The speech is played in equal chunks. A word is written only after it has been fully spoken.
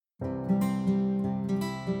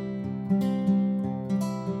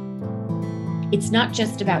It's not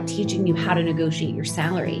just about teaching you how to negotiate your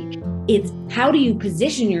salary. It's how do you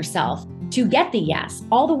position yourself to get the yes,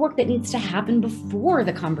 all the work that needs to happen before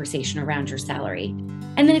the conversation around your salary.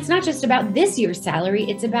 And then it's not just about this year's salary,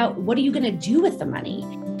 it's about what are you going to do with the money?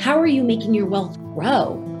 How are you making your wealth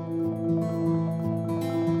grow?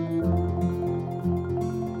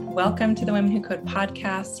 Welcome to the Women Who Code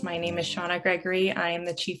podcast. My name is Shauna Gregory. I am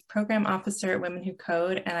the Chief Program Officer at Women Who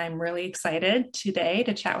Code, and I'm really excited today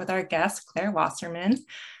to chat with our guest, Claire Wasserman.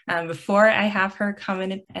 Before I have her come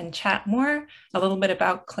in and chat more, a little bit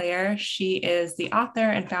about Claire. She is the author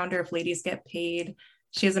and founder of Ladies Get Paid.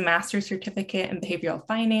 She has a master's certificate in behavioral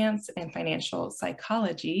finance and financial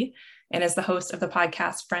psychology, and is the host of the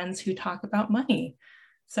podcast Friends Who Talk About Money.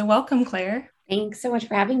 So welcome, Claire. Thanks so much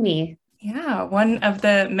for having me. Yeah, one of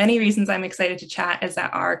the many reasons I'm excited to chat is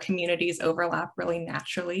that our communities overlap really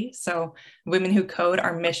naturally. So Women Who Code,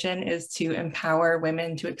 our mission is to empower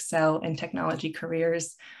women to excel in technology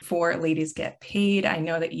careers. For Ladies Get Paid, I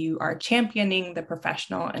know that you are championing the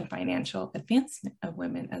professional and financial advancement of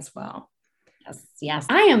women as well. Yes.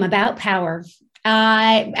 I am about power.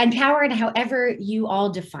 And power in however you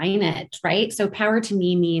all define it, right? So power to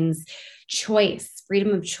me means choice,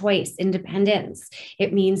 freedom of choice, independence.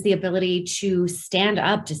 It means the ability to stand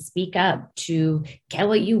up, to speak up, to get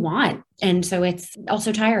what you want. And so it's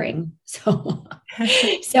also tiring. So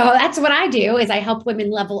that's what I do is I help women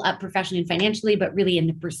level up professionally and financially, but really in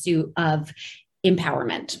the pursuit of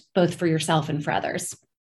empowerment, both for yourself and for others.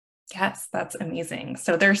 Yes, that's amazing.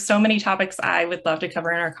 So there's so many topics I would love to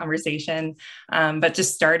cover in our conversation, but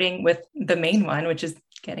just starting with the main one, which is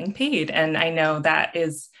getting paid. And I know that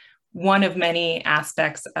is one of many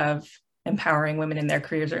aspects of empowering women in their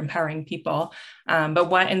careers or empowering people. But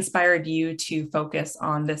what inspired you to focus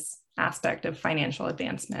on this aspect of financial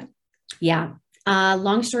advancement? Yeah.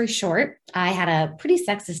 Long story short, I had a pretty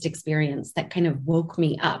sexist experience that kind of woke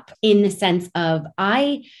me up in the sense of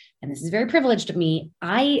and this is very privileged of me,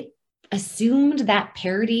 I assumed that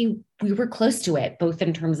parity, we were close to it, both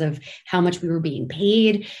in terms of how much we were being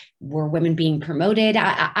paid, were women being promoted.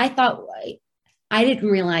 I thought, I didn't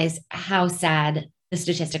realize how sad the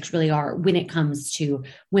statistics really are when it comes to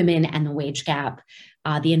women and the wage gap,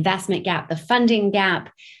 the investment gap, the funding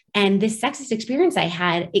gap. And this sexist experience I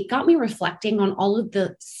had, it got me reflecting on all of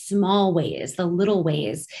the small ways, the little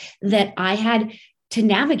ways that I had to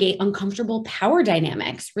navigate uncomfortable power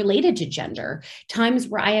dynamics related to gender, times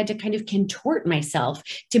where I had to kind of contort myself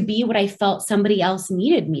to be what I felt somebody else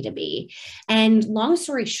needed me to be. And long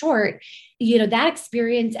story short, that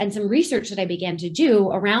experience and some research that I began to do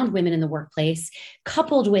around women in the workplace,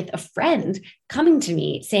 coupled with a friend coming to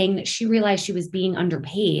me saying that she realized she was being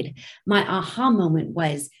underpaid, my aha moment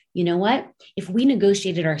was, you know what? If we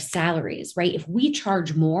negotiated our salaries, right? If we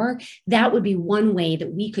charge more, that would be one way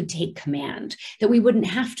that we could take command, that we wouldn't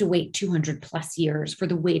have to wait 200 plus years for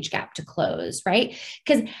the wage gap to close, right?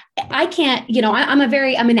 Because I can't,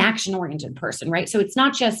 I'm an action-oriented person, right? So it's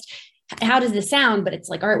not just, how does this sound? But it's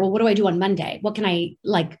like, all right, well, what do I do on Monday? What can I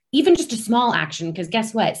even just a small action? Because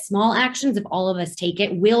guess what? Small actions, if all of us take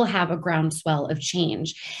it, will have a groundswell of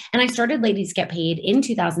change. And I started Ladies Get Paid in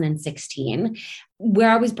 2016, where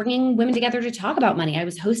I was bringing women together to talk about money. I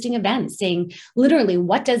was hosting events saying, literally,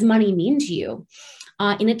 what does money mean to you?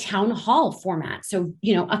 In a town hall format. So,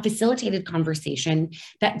 a facilitated conversation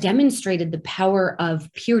that demonstrated the power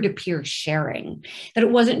of peer-to-peer sharing, that it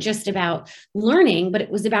wasn't just about learning, but it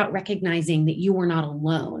was about recognizing that you were not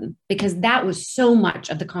alone, because that was so much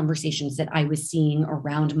of the conversations that I was seeing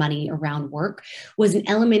around money, around work, was an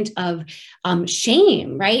element of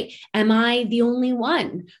shame, right? Am I the only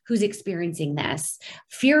one who's experiencing this?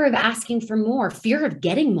 Fear of asking for more, fear of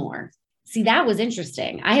getting more. See, that was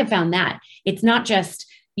interesting. I have found that it's not just,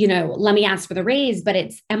 let me ask for the raise, but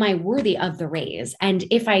it's, am I worthy of the raise? And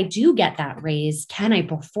if I do get that raise, can I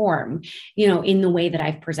perform, in the way that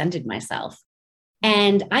I've presented myself?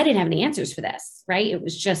 And I didn't have any answers for this, right? It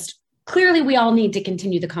was just clearly we all need to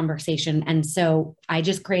continue the conversation. And so I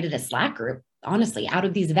just created a Slack group, honestly, out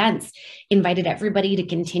of these events, invited everybody to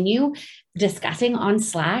continue discussing on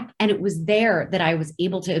Slack. And it was there that I was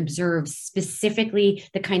able to observe specifically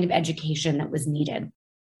the kind of education that was needed.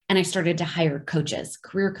 And I started to hire coaches,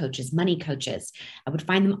 career coaches, money coaches. I would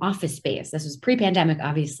find them office space. This was pre-pandemic,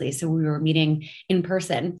 obviously. So we were meeting in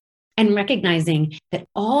person and recognizing that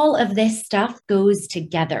all of this stuff goes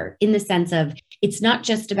together in the sense of it's not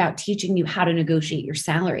just about teaching you how to negotiate your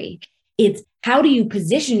salary. It's how do you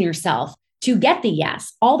position yourself to get the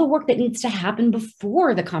yes, all the work that needs to happen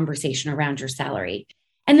before the conversation around your salary.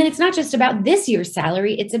 And then it's not just about this year's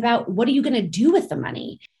salary. It's about what are you going to do with the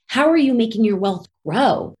money? How are you making your wealth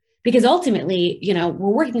grow? because ultimately, we're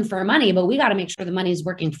working for our money, but we got to make sure the money is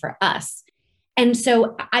working for us. And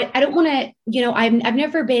so I don't want to, I've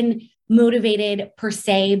never been motivated per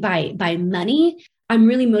se by money. I'm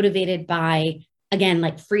really motivated by, again,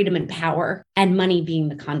 like freedom and power, and money being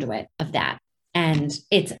the conduit of that. And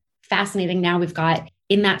it's fascinating. Now we've got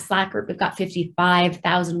in that Slack group, we've got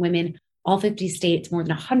 55,000 women, all 50 states, more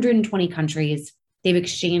than 120 countries. They've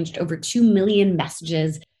exchanged over 2 million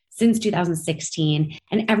messages since 2016.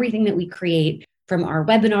 And everything that we create, from our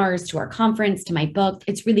webinars to our conference to my book,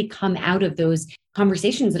 it's really come out of those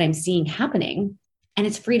conversations that I'm seeing happening. And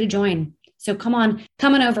it's free to join. So come on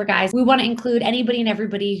over, guys. We want to include anybody and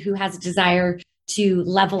everybody who has a desire to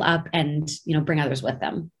level up and, bring others with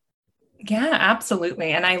them. Yeah,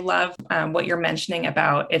 absolutely. And I love what you're mentioning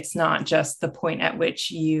about it's not just the point at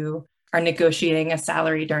which you are negotiating a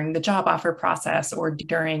salary during the job offer process or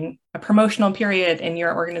during a promotional period in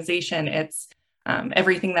your organization. It's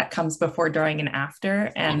everything that comes before, during, and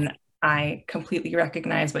after. And I completely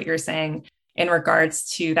recognize what you're saying in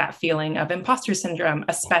regards to that feeling of imposter syndrome,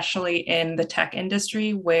 especially in the tech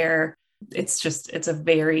industry, where it's a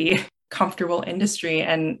very comfortable industry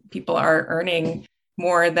and people are earning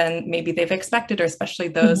more than maybe they've expected, or especially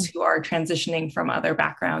those who are transitioning from other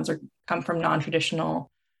backgrounds or come from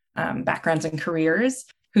non-traditional backgrounds and careers,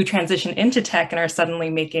 who transition into tech and are suddenly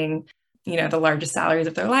making, the largest salaries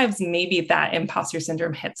of their lives. Maybe that imposter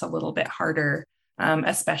syndrome hits a little bit harder,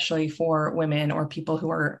 especially for women or people who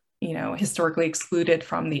are, historically excluded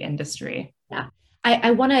from the industry. Yeah.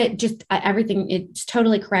 I want to just everything. It's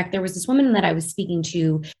totally correct. There was this woman that I was speaking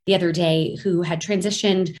to the other day who had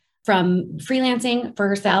transitioned from freelancing for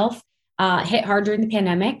herself, hit hard during the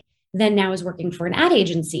pandemic, then now is working for an ad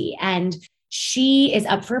agency. And she is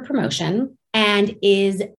up for a promotion and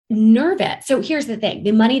is nervous. So here's the thing.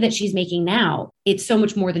 The money that she's making now, it's so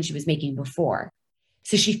much more than she was making before.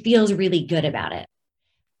 So she feels really good about it.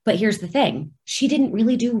 But here's the thing. She didn't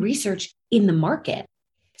really do research in the market.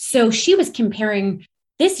 So she was comparing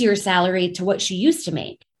this year's salary to what she used to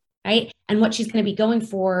make, right? And what she's going to be going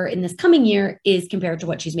for in this coming year is compared to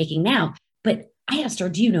what she's making now. But I asked her,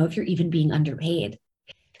 do you know if you're even being underpaid?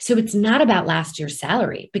 So it's not about last year's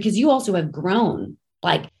salary, because you also have grown.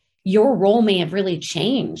 Like, your role may have really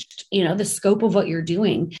changed, the scope of what you're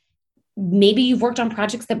doing. Maybe you've worked on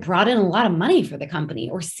projects that brought in a lot of money for the company,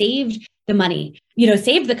 or saved the money,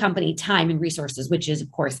 saved the company time and resources, which is,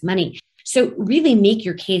 of course, money. So really make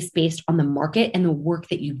your case based on the market and the work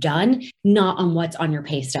that you've done, not on what's on your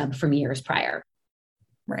pay stub from years prior.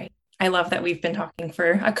 Right. I love that we've been talking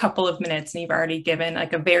for a couple of minutes and you've already given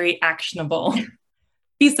like a very actionable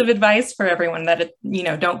piece of advice for everyone that,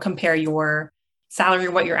 don't compare your salary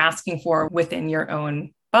or what you're asking for within your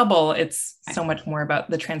own bubble. It's so much more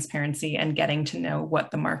about the transparency and getting to know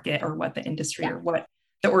what the market or what the industry or what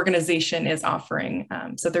the organization is offering.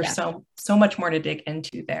 So there's so much more to dig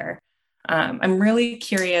into there. I'm really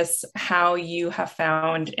curious how you have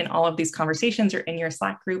found in all of these conversations or in your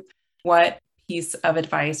Slack group, what piece of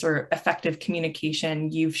advice or effective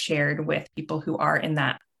communication you've shared with people who are in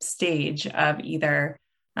that stage of either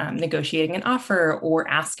negotiating an offer or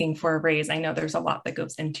asking for a raise. I know there's a lot that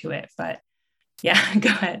goes into it, but yeah, go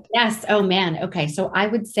ahead. Yes. Oh man. Okay. So I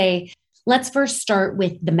would say, let's first start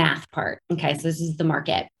with the math part. Okay. So this is the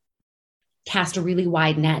market. Cast a really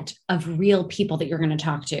wide net of real people that you're going to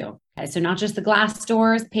talk to. Okay. So not just the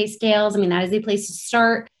Glassdoors, pay scales. I mean, that is a place to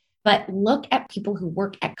start, but look at people who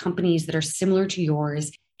work at companies that are similar to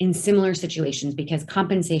yours in similar situations, because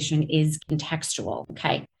compensation is contextual.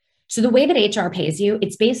 Okay. So the way that HR pays you,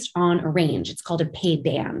 it's based on a range. It's called a pay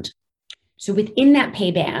band. So within that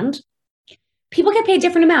pay band, people get paid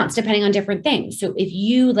different amounts depending on different things. So if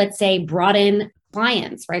you, let's say, brought in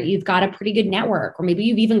clients, right? You've got a pretty good network, or maybe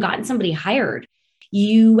you've even gotten somebody hired.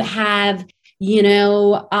 You have,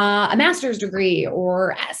 a master's degree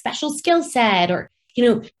or a special skill set, or,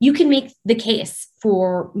 you can make the case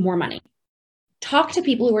for more money. Talk to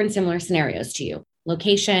people who are in similar scenarios to you.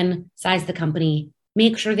 Location, size of the company,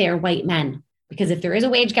 make sure they are white men. Because if there is a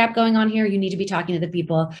wage gap going on here, you need to be talking to the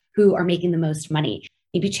people who are making the most money.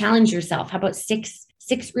 Maybe challenge yourself. How about six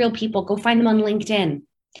real people? Go find them on LinkedIn.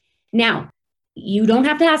 Now, you don't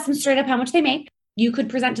have to ask them straight up how much they make. You could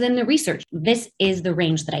present to them the research. This is the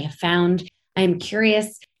range that I have found. I am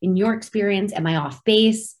curious, in your experience, am I off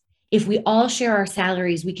base? If we all share our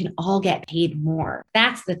salaries, we can all get paid more.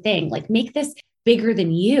 That's the thing. Like, make this bigger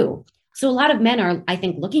than you. So a lot of men are, I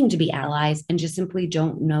think, looking to be allies and just simply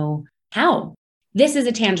don't know how. This is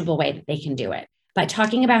a tangible way that they can do it, by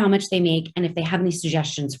talking about how much they make and if they have any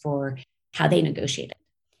suggestions for how they negotiate it.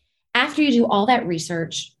 After you do all that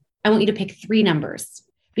research, I want you to pick 3 numbers.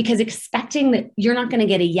 because expecting that you're not going to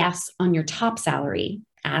get a yes on your top salary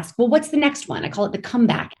ask, well, what's the next one? I call it the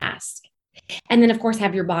comeback ask. And then, of course,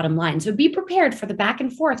 have your bottom line. So be prepared for the back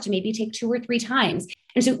and forth to maybe take 2 or 3 times.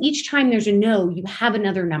 And so each time there's a no, you have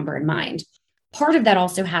another number in mind. Part of that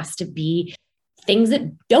also has to be things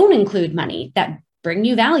that don't include money, that bring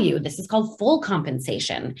you value. This is called full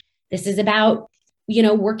compensation. This is about,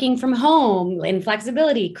 working from home and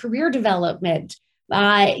flexibility, career development,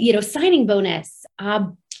 signing bonus,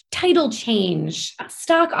 title change,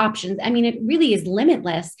 stock options. I mean, it really is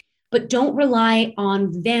limitless, but don't rely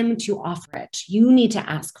on them to offer it. You need to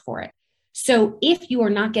ask for it. So if you are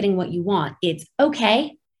not getting what you want, it's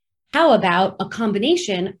okay. How about a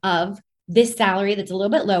combination of this salary that's a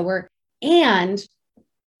little bit lower and,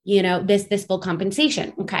 this full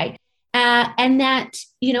compensation? Okay. And that,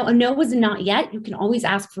 a no was a not yet. You can always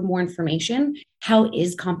ask for more information. How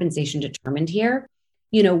is compensation determined here?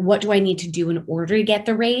 What do I need to do in order to get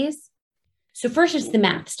the raise? So first, it's the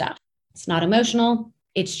math stuff. It's not emotional.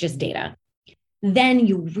 It's just data. Then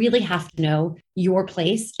you really have to know your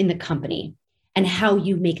place in the company and how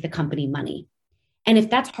you make the company money. And if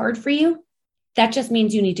that's hard for you, that just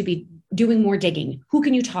means you need to be doing more digging. Who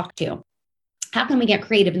can you talk to? How can we get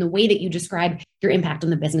creative in the way that you describe your impact on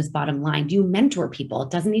the business bottom line? Do you mentor people? It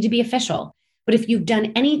doesn't need to be official. But if you've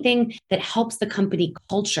done anything that helps the company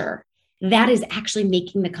culture, that is actually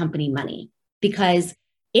making the company money, because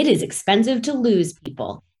it is expensive to lose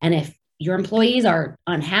people. And if your employees are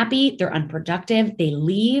unhappy, they're unproductive, they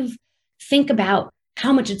leave, think about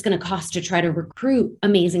how much it's going to cost to try to recruit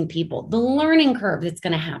amazing people, the learning curve that's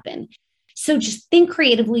going to happen. So just think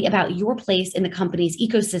creatively about your place in the company's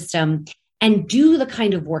ecosystem and do the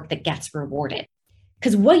kind of work that gets rewarded.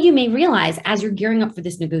 Because what you may realize as you're gearing up for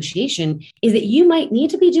this negotiation is that you might need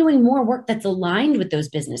to be doing more work that's aligned with those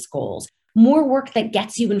business goals, more work that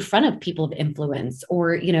gets you in front of people of influence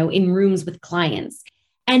or, in rooms with clients.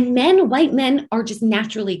 And white men are just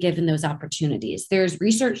naturally given those opportunities. There's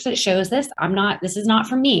research that shows this. This is not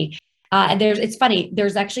from me. It's funny.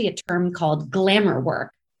 There's actually a term called glam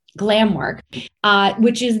work,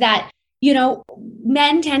 which is that,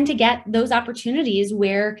 men tend to get those opportunities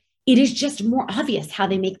where it is just more obvious how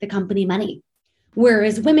they make the company money.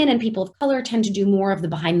 Whereas women and people of color tend to do more of the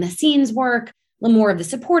behind the scenes work, more of the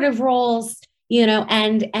supportive roles, so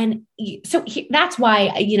that's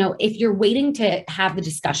why, if you're waiting to have the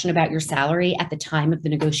discussion about your salary at the time of the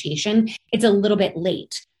negotiation, it's a little bit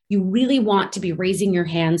late. You really want to be raising your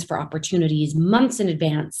hands for opportunities months in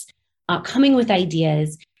advance, coming with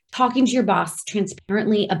ideas, talking to your boss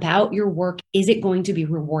transparently about your work. Is it going to be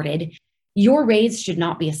rewarded? Your raise should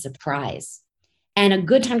not be a surprise. And a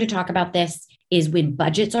good time to talk about this is when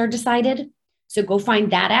budgets are decided. So go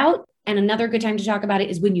find that out. And another good time to talk about it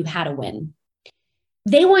is when you had a win.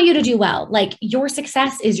 They want you to do well. Like, your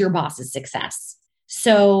success is your boss's success.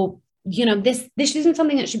 So, this isn't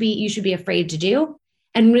something that you should be afraid to do,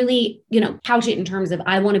 and really, couch it in terms of,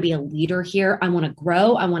 I want to be a leader here. I want to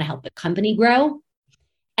grow. I want to help the company grow.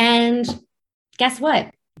 And guess what?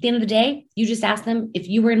 At the end of the day, you just ask them, if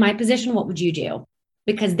you were in my position, what would you do?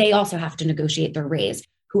 Because they also have to negotiate their raise.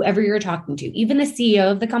 Whoever you're talking to, even the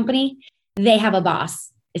CEO of the company, they have a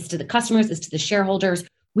boss. It's to the customers, it's to the shareholders.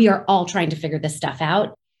 We are all trying to figure this stuff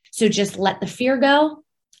out. So just let the fear go,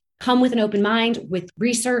 come with an open mind, with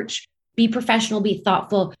research, be professional, be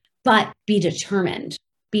thoughtful, but be determined.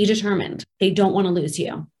 Be determined. They don't want to lose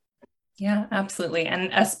you. Yeah, absolutely.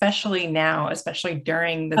 And especially now, especially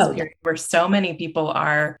during this period where so many people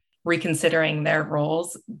are reconsidering their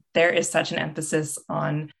roles, there is such an emphasis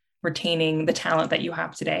on retaining the talent that you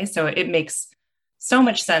have today. So it makes so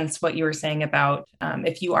much sense what you were saying about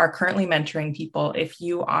if you are currently mentoring people, if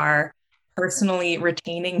you are personally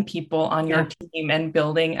retaining people on your team and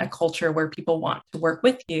building a culture where people want to work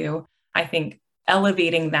with you, I think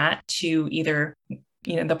elevating that to either,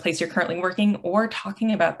 the place you're currently working, or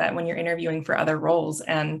talking about that when you're interviewing for other roles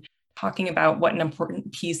and talking about what an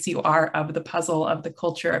important piece you are of the puzzle of the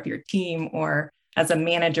culture of your team, or as a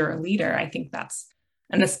manager or leader. I think that's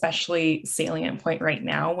an especially salient point right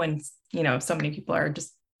now when, so many people are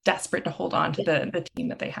just desperate to hold on to the team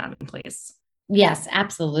that they have in place. Yes,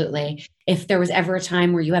 absolutely. If there was ever a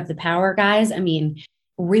time where you have the power, guys, I mean,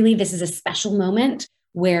 really, this is a special moment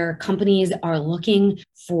where companies are looking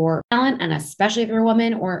for talent, and especially if you're a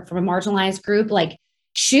woman or from a marginalized group, like,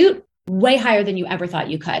 shoot way higher than you ever thought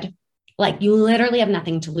you could. Like, you literally have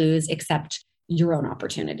nothing to lose except your own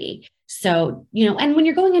opportunity. So, and when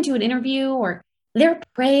you're going into an interview, or they're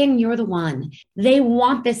praying you're the one, they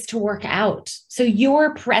want this to work out. So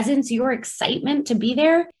your presence, your excitement to be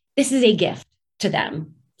there, this is a gift to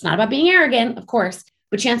them. It's not about being arrogant, of course,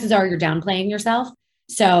 but chances are you're downplaying yourself.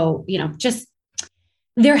 So, just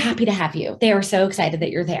they're happy to have you. They are so excited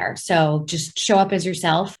that you're there. So just show up as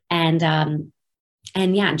yourself and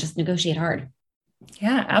just negotiate hard.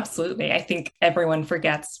 Yeah, absolutely. I think everyone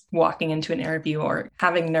forgets walking into an interview or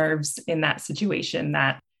having nerves in that situation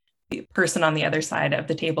that the person on the other side of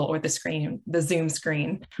the table or the screen, the Zoom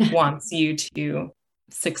screen, wants you to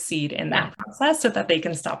succeed in that process so that they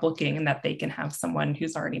can stop looking and that they can have someone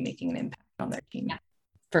who's already making an impact on their team. Yeah,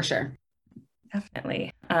 for sure.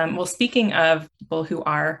 Definitely. Well, speaking of people who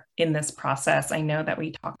are in this process, I know that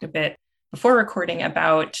we talked a bit before recording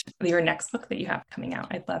about your next book that you have coming out.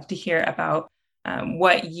 I'd love to hear about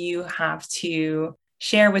what you have to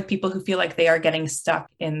share with people who feel like they are getting stuck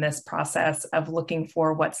in this process of looking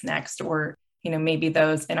for what's next, or maybe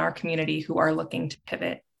those in our community who are looking to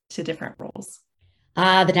pivot to different roles.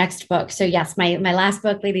 The next book. So yes, my last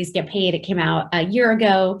book, Ladies Get Paid, it came out a year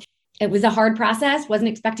ago. It was a hard process. Wasn't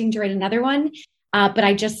expecting to write another one, but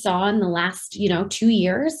I just saw in the last 2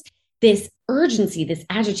 years this urgency, this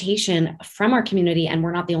agitation from our community, and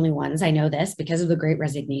we're not the only ones. I know this because of the Great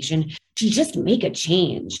Resignation, to just make a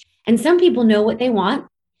change. And some people know what they want,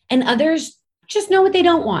 and others just know what they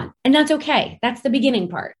don't want, and that's okay. That's the beginning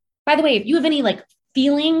part. By the way, if you have any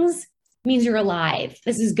feelings, it means you're alive.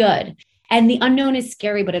 This is good. And the unknown is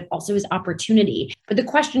scary, but it also is opportunity. But the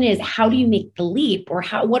question is, how do you make the leap, or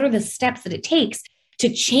what are the steps that it takes to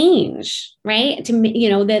change, right? To,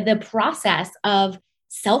 the process of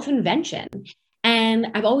self-invention. And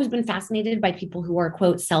I've always been fascinated by people who are,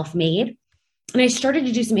 quote, self-made. And I started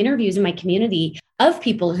to do some interviews in my community of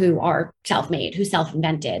people who are self-made, who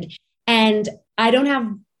self-invented. And I don't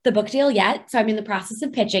have the book deal yet, so I'm in the process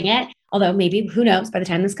of pitching it, although maybe, who knows, by the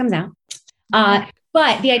time this comes out.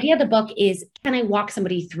 But the idea of the book is, can I walk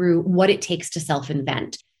somebody through what it takes to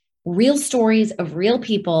self-invent? Real stories of real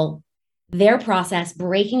people, their process,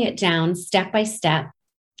 breaking it down step by step.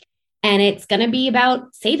 And it's going to be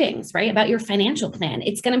about savings, right? About your financial plan.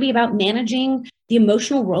 It's going to be about managing the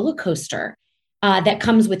emotional roller coaster that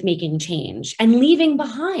comes with making change and leaving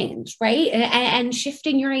behind, right? And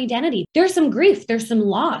shifting your identity. There's some grief, there's some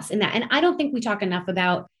loss in that. And I don't think we talk enough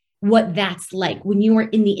about what that's like when you are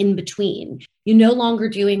in the in-between. You're no longer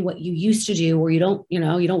doing what you used to do, or you don't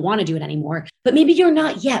want to do it anymore, but maybe you're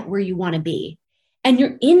not yet where you want to be. And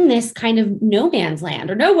you're in this kind of no man's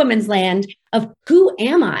land or no woman's land of who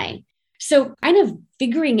am I? So kind of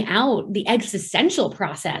figuring out the existential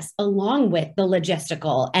process along with the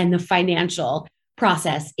logistical and the financial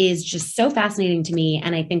process is just so fascinating to me,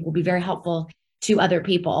 and I think will be very helpful to other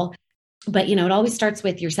people. But, it always starts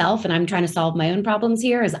with yourself, and I'm trying to solve my own problems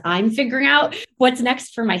here as I'm figuring out what's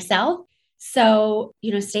next for myself. So,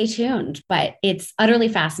 stay tuned, but it's utterly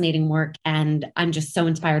fascinating work. And I'm just so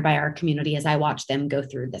inspired by our community as I watch them go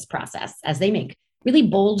through this process as they make really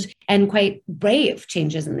bold and quite brave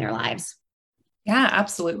changes in their lives. Yeah,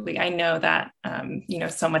 absolutely. I know that,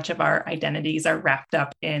 so much of our identities are wrapped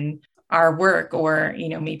up in our work, or,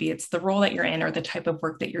 maybe it's the role that you're in or the type of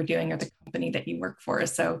work that you're doing or the company that you work for.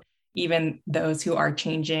 So even those who are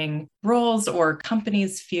changing roles or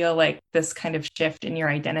companies feel like this kind of shift in your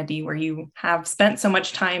identity where you have spent so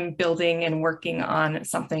much time building and working on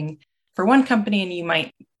something for one company, and you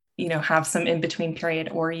might, have some in-between period,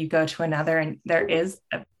 or you go to another, and there is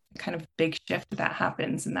a kind of big shift that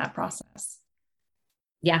happens in that process.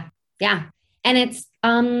 Yeah. Yeah. And it's,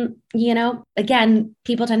 again,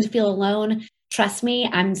 people tend to feel alone. Trust me,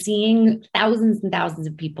 I'm seeing thousands and thousands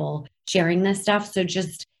of people sharing this stuff. So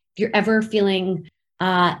just, if you're ever feeling,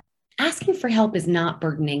 asking for help is not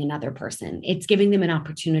burdening another person. It's giving them an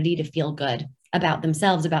opportunity to feel good about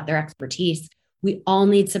themselves, about their expertise. We all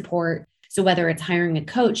need support. So whether it's hiring a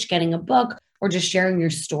coach, getting a book, or just sharing your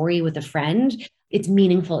story with a friend, it's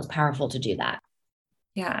meaningful, it's powerful to do that.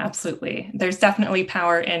 Yeah, absolutely. There's definitely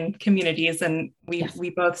power in communities, and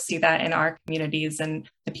we both see that in our communities and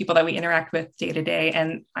the people that we interact with day to day.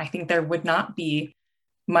 And I think there would not be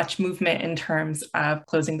much movement in terms of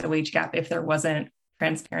closing the wage gap if there wasn't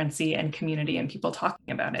transparency and community and people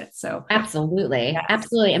talking about it. So absolutely. Yes.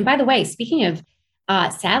 Absolutely. And by the way, speaking of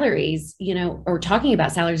salaries, or talking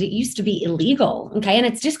about salaries, it used to be illegal. Okay. And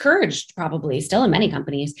it's discouraged probably still in many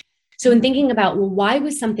companies. So in thinking about, well, why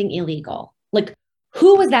was something illegal? Like,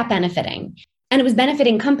 who was that benefiting? And it was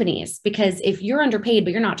benefiting companies, because if you're underpaid,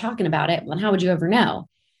 but you're not talking about it, well, how would you ever know?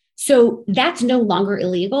 So that's no longer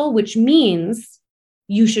illegal, which means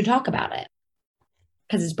you should talk about it,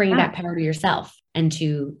 because it's bringing back power to yourself and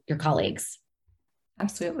to your colleagues.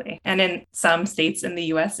 Absolutely. And in some states in the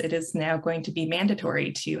US, it is now going to be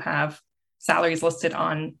mandatory to have salaries listed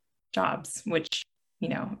on jobs, which,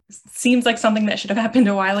 seems like something that should have happened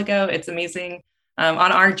a while ago. It's amazing. On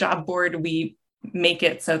our job board, we make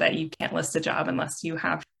it so that you can't list a job unless you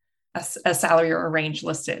have a salary or a range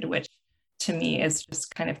listed, which to me is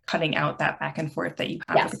just kind of cutting out that back and forth that you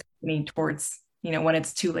have with the company towards, when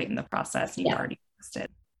it's too late in the process and you've already listed.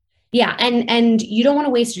 Yeah. And you don't want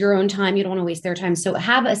to waste your own time. You don't want to waste their time. So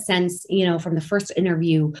have a sense, from the first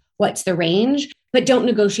interview, what's the range, but don't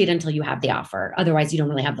negotiate until you have the offer. Otherwise, you don't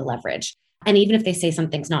really have the leverage. And even if they say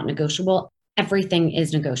something's not negotiable, everything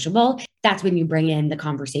is negotiable. That's when you bring in the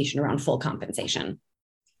conversation around full compensation.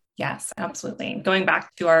 Yes, absolutely. Going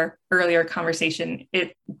back to our earlier conversation,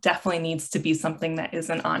 it definitely needs to be something that is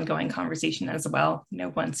an ongoing conversation as well.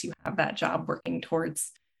 Once you have that job, working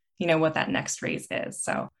towards, what that next raise is.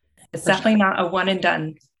 So it's definitely not a one and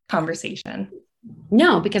done conversation.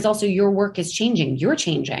 No, because also your work is changing. You're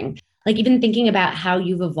changing. Like even thinking about how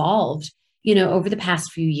you've evolved, over the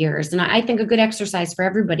past few years. And I think a good exercise for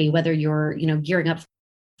everybody, whether you're, gearing up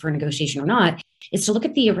for a negotiation or not, is to look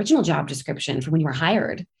at the original job description from when you were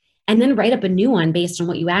hired and then write up a new one based on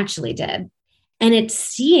what you actually did. And it's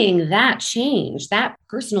seeing that change, that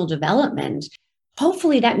personal development.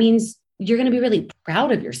 Hopefully that means you're going to be really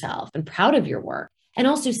proud of yourself and proud of your work, and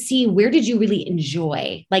also see where did you really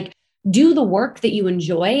enjoy, like do the work that you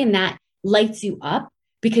enjoy and that lights you up,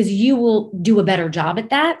 because you will do a better job at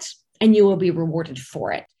that and you will be rewarded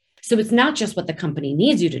for it. So it's not just what the company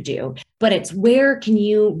needs you to do, but it's where can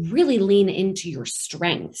you really lean into your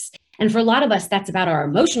strengths. And for a lot of us, that's about our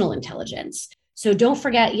emotional intelligence. So don't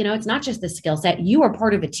forget, it's not just the skill set. You are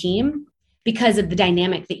part of a team because of the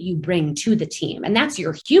dynamic that you bring to the team. And that's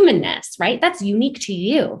your humanness, right? That's unique to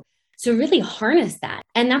you. So really harness that.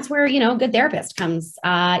 And that's where, a good therapist comes,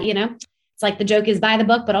 it's like the joke is buy the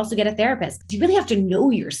book, but also get a therapist. You really have to know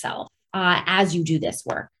yourself as you do this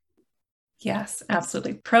work. Yes,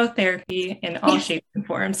 absolutely. Pro therapy in all shapes and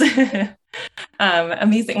forms.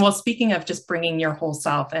 Amazing. Well, speaking of just bringing your whole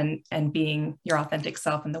self and being your authentic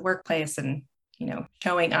self in the workplace and,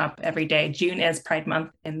 showing up every day, June is Pride Month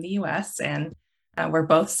in the US, and we're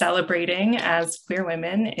both celebrating as queer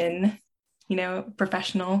women in,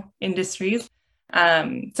 professional industries.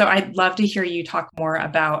 So I'd love to hear you talk more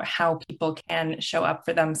about how people can show up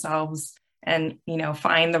for themselves and,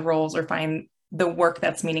 find the roles or find the work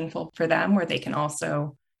that's meaningful for them, where they can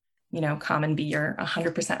also, come and be your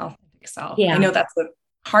 100% authentic self. Yeah. I know that's a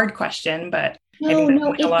hard question, but I think that's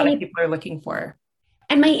what a lot of people are looking for.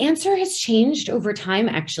 And my answer has changed over time,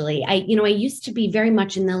 actually. I used to be very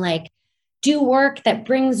much in the do work that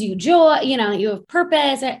brings you joy, you have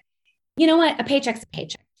purpose. You know what? A paycheck's a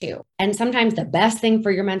paycheck too. And sometimes the best thing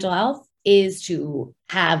for your mental health is to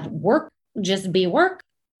have work just be work.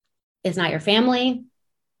 It's not your family.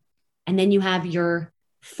 And then you have your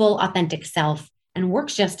full authentic self, and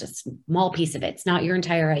work's just a small piece of it. It's not your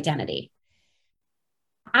entire identity.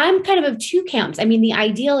 I'm kind of two camps. I mean, the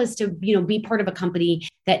ideal is to, be part of a company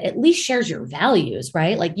that at least shares your values,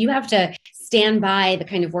 right? Like you have to stand by the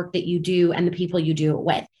kind of work that you do and the people you do it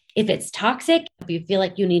with. If it's toxic, if you feel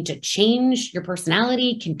like you need to change your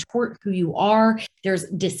personality, contort who you are, there's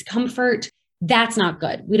discomfort, that's not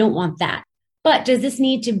good. We don't want that. But does this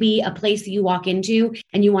need to be a place that you walk into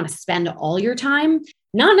and you want to spend all your time?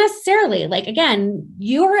 Not necessarily. Again,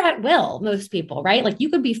 you're at will, most people, right? You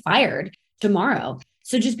could be fired tomorrow.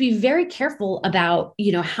 So just be very careful about,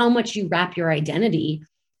 how much you wrap your identity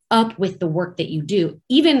up with the work that you do.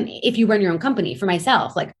 Even if you run your own company. For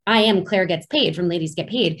myself, I am Claire Gets Paid from Ladies Get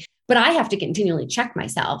Paid, but I have to continually check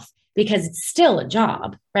myself because it's still a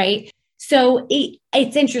job, right? So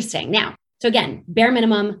it's interesting. Now, so again, bare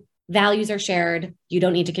minimum, values are shared. You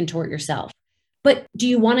don't need to contort yourself. But do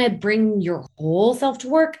you want to bring your whole self to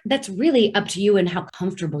work? That's really up to you and how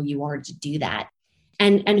comfortable you are to do that.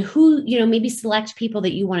 And who, maybe select people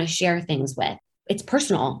that you want to share things with. It's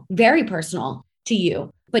personal, very personal to you,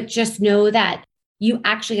 but just know that you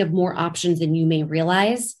actually have more options than you may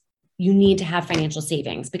realize. You need to have financial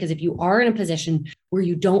savings, because if you are in a position where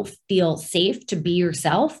you don't feel safe to be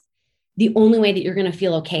yourself, the only way that you're going to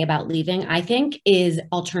feel okay about leaving, I think, is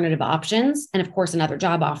alternative options. And of course, another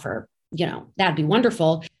job offer, that'd be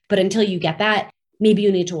wonderful. But until you get that, maybe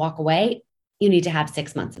you need to walk away. You need to have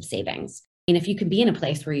 6 months of savings. And if you can be in a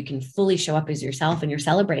place where you can fully show up as yourself and you're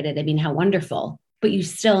celebrated, I mean, how wonderful. But you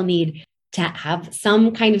still need to have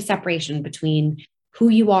some kind of separation between who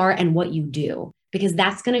you are and what you do, because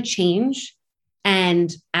that's going to change.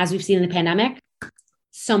 And as we've seen in the pandemic,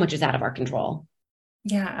 so much is out of our control.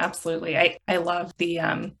 Yeah, absolutely. I love the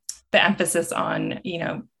emphasis on,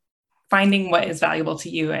 finding what is valuable to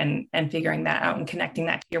you and figuring that out and connecting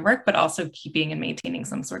that to your work, but also keeping and maintaining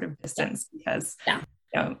some sort of distance, because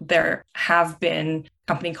there have been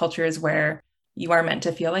company cultures where you are meant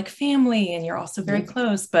to feel like family and you're also very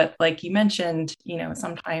close. But like you mentioned,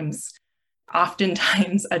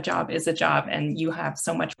 oftentimes a job is a job and you have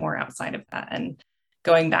so much more outside of that. And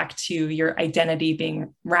going back to your identity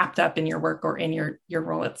being wrapped up in your work or in your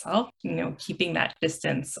role itself, keeping that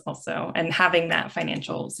distance also and having that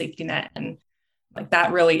financial safety net. And like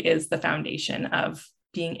that really is the foundation of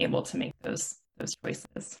being able to make those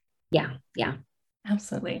choices. Yeah.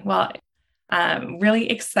 Absolutely. Well, really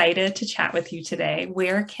excited to chat with you today.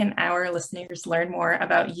 Where can our listeners learn more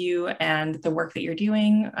about you and the work that you're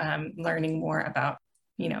doing, learning more about,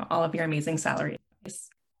 all of your amazing salary advice?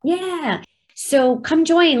 Yeah. So come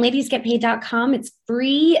join ladiesgetpaid.com. It's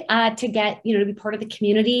free to get, to be part of the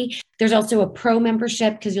community. There's also a pro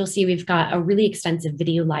membership because you'll see we've got a really extensive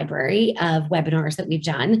video library of webinars that we've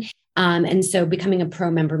done. And so becoming a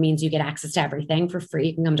pro member means you get access to everything for free.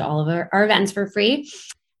 You can come to all of our events for free.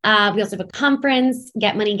 We also have a conference,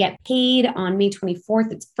 Get Money, Get Paid on May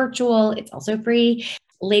 24th. It's virtual. It's also free.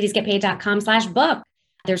 ladiesgetpaid.com/book.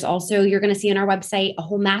 There's also, you're going to see on our website, a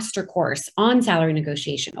whole master course on salary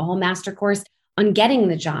negotiation, a whole master course on getting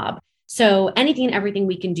the job. So anything and everything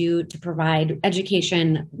we can do to provide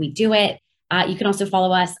education, we do it. You can also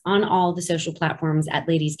follow us on all the social platforms at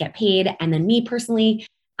Ladies Get Paid. And then me personally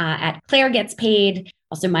at Claire Gets Paid.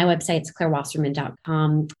 Also, my website's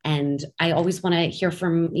clairewasserman.com. And I always want to hear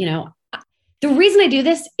from, the reason I do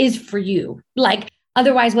this is for you. Like,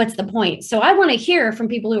 otherwise, what's the point? So I want to hear from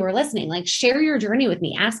people who are listening, like share your journey with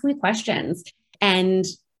me, ask me questions. And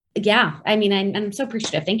yeah, I'm so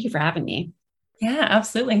appreciative. Thank you for having me. Yeah,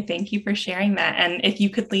 absolutely. Thank you for sharing that. And if you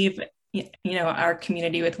could leave, our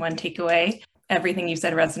community with one takeaway, everything you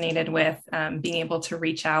said resonated with being able to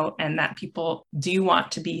reach out and that people do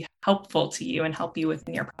want to be helpful to you and help you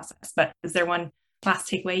within your process. But is there one last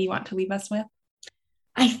takeaway you want to leave us with?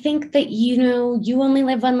 I think that, you only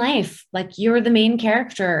live one life. Like, you're the main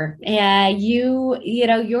character. You're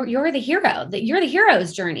the hero, that you're the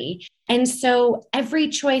hero's journey. And so every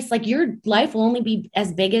choice, like, your life will only be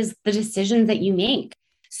as big as the decisions that you make.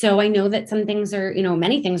 So I know that some things are,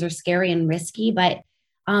 many things are scary and risky, but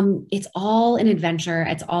it's all an adventure.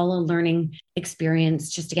 It's all a learning experience.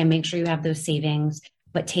 Just again, make sure you have those savings,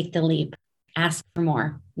 but take the leap, ask for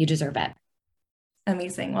more. You deserve it.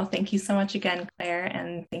 Amazing. Well, thank you so much again, Claire,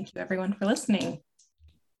 and thank you everyone for listening.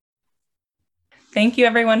 Thank you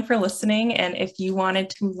everyone for listening. And if you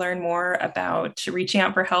wanted to learn more about reaching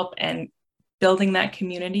out for help and building that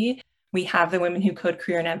community, we have the Women Who Code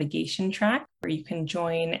Career Navigation track where you can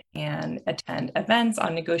join and attend events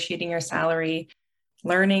on negotiating your salary,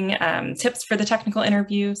 learning tips for the technical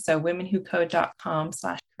interview. So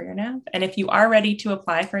womenwhocode.com/careernav. And if you are ready to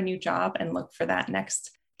apply for a new job and look for that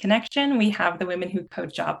next connection, we have the Women Who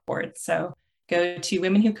Code job board. So go to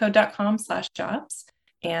womenwhocode.com/jobs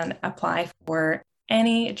and apply for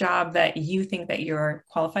any job that you think that you're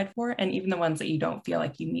qualified for, and even the ones that you don't feel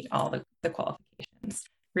like you meet all the qualifications.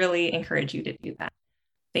 Really encourage you to do that.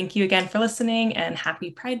 Thank you again for listening, and happy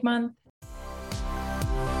Pride Month.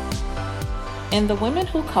 In the Women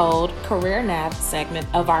Who Code Career Nav segment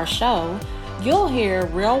of our show, you'll hear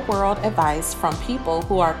real-world advice from people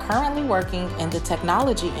who are currently working in the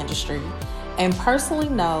technology industry and personally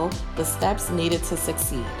know the steps needed to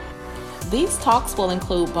succeed. These talks will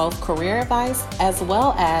include both career advice as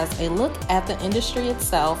well as a look at the industry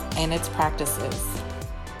itself and its practices.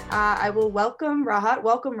 I will welcome Rahat.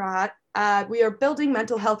 Welcome, Rahat. We are building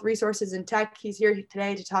mental health resources in tech. He's here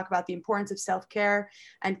today to talk about the importance of self-care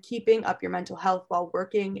and keeping up your mental health while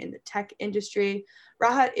working in the tech industry.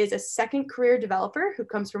 Rahat is a second career developer who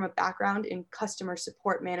comes from a background in customer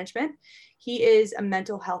support management. He is a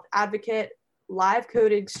mental health advocate, live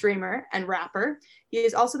coding streamer, and rapper. He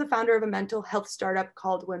is also the founder of a mental health startup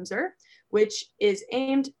called Whimzer, which is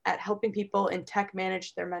aimed at helping people in tech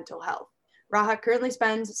manage their mental health. Rahat currently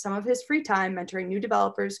spends some of his free time mentoring new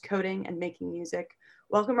developers, coding, and making music.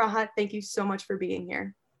 Welcome, Rahat. Thank you so much for being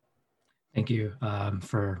here. Thank you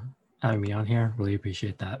for having me on here. Really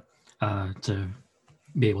appreciate that, to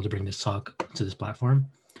be able to bring this talk to this platform.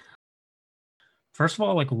 First of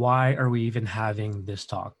all, why are we even having this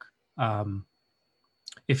talk?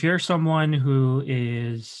 If you're someone who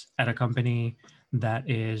is at a company that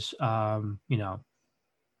is,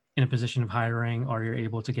 in a position of hiring, or you're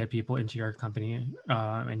able to get people into your company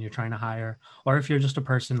and you're trying to hire, or if you're just a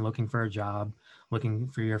person looking for a job, looking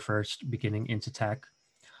for your first beginning into tech,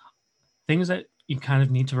 things that you kind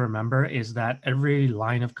of need to remember is that every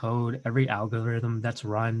line of code, every algorithm that's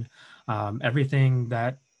run, everything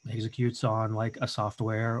that executes on a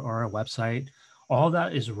software or a website, all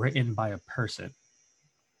that is written by a person.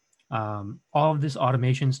 All of this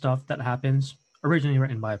automation stuff that happens, originally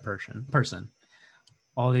written by a person.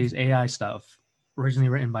 all these AI stuff originally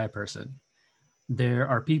written by a person. There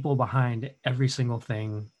are people behind every single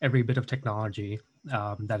thing, every bit of technology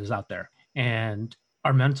that is out there. And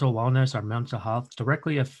our mental wellness, our mental health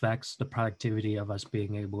directly affects the productivity of us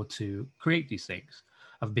being able to create these things,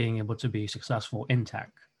 of being able to be successful in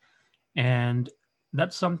tech. And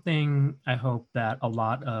that's something I hope that a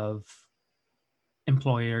lot of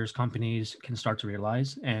employers, companies can start to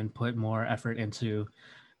realize and put more effort into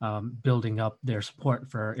building up their support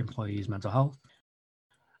for employees' mental health.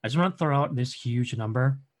 I just want to throw out this huge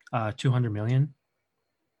number, 200 million.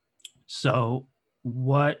 So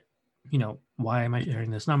what, why am I sharing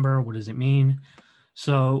this number? What does it mean?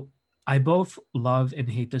 So I both love and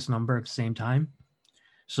hate this number at the same time.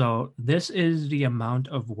 So this is the amount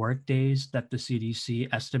of work days that the CDC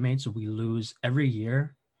estimates we lose every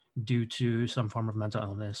year due to some form of mental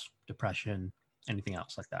illness, depression, anything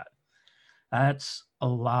else like that. That's a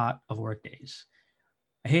lot of work days.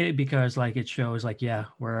 I hate it because like it shows like, yeah,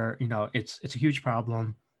 we're, it's a huge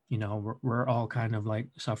problem. We're all kind of like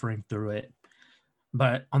suffering through it.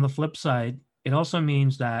 But on the flip side, it also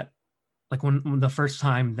means that like when the first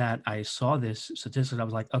time that I saw this statistic, I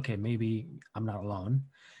was like, okay, maybe I'm not alone.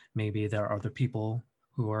 Maybe there are other people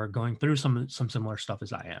who are going through some similar stuff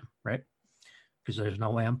as I am, right? Because there's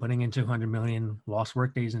no way I'm putting in 200 million lost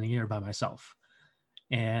work days in a year by myself.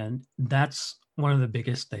 And that's one of the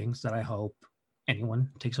biggest things that I hope anyone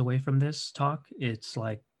takes away from this talk. It's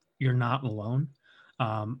like, you're not alone.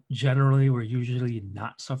 Generally, we're usually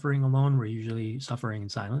not suffering alone. We're usually suffering in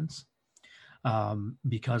silence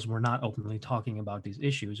because we're not openly talking about these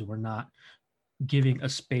issues. We're not giving a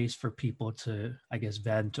space for people to, I guess,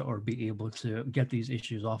 vent or be able to get these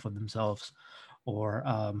issues off of themselves, or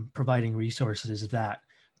providing resources that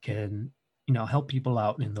can, help people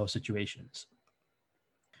out in those situations.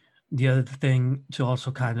 The other thing to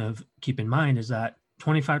also kind of keep in mind is that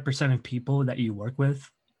 25% of people that you work with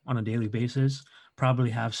on a daily basis probably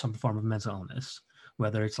have some form of mental illness,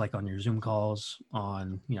 whether it's like on your Zoom calls,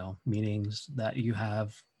 on, meetings that you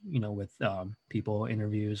have, with people,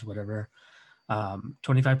 interviews, whatever.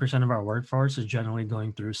 25% of our workforce is generally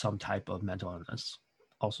going through some type of mental illness.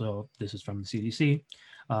 Also, this is from the CDC,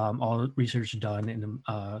 all research done in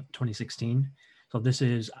 2016. So this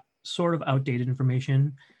is sort of outdated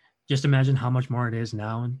information. Just imagine how much more it is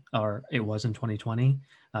now, or it was in 2020,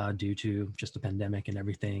 due to just the pandemic and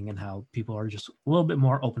everything, and how people are just a little bit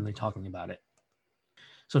more openly talking about it.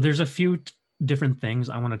 So there's a few different things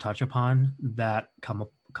I want to touch upon that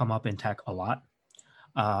come up in tech a lot.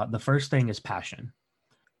 The first thing is passion.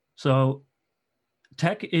 So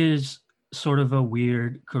tech is sort of a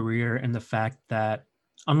weird career in the fact that,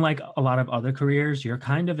 unlike a lot of other careers, you're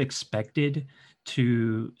kind of expected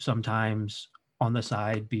to sometimes on the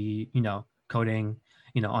side be, coding,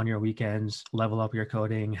 on your weekends, level up your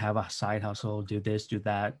coding, have a side hustle, do this, do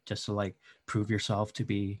that, just to like prove yourself to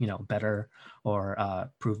be, better, or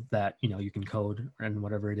prove that, you can code and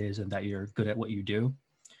whatever it is, and that you're good at what you do.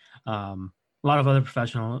 A lot of other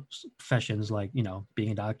professions like,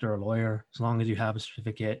 being a doctor or a lawyer, as long as you have a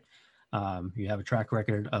certificate, you have a track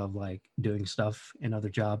record of like doing stuff in other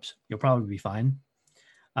jobs, you'll probably be fine.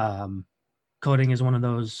 Coding is one of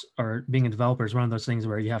those, or being a developer is one of those things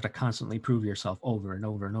where you have to constantly prove yourself over and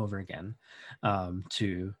over and over again,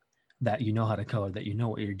 to that you know how to code, that you know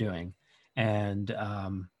what you're doing. And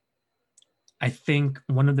I think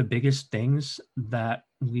one of the biggest things that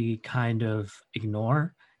we kind of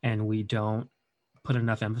ignore and we don't put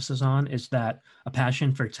enough emphasis on is that a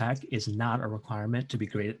passion for tech is not a requirement to be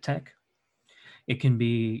great at tech. It can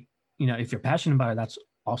be, if you're passionate about it, that's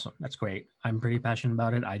awesome. That's great. I'm pretty passionate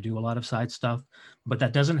about it. I do a lot of side stuff, but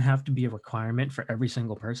that doesn't have to be a requirement for every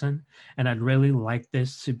single person. And I'd really like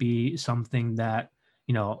this to be something that,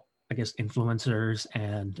 I guess influencers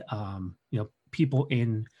and, people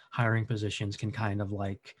in hiring positions can kind of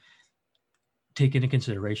like take into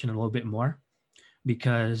consideration a little bit more,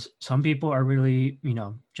 because some people are really,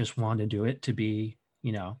 just want to do it to be,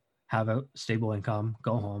 have a stable income,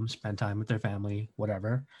 go home, spend time with their family,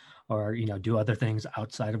 whatever, or, do other things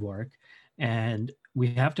outside of work. And we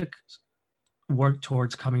have to work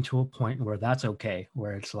towards coming to a point where that's okay,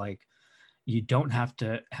 where it's like, you don't have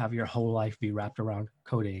to have your whole life be wrapped around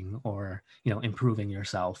coding or, improving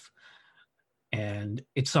yourself. And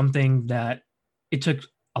it's something that it took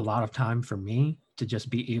a lot of time for me to just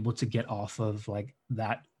be able to get off of like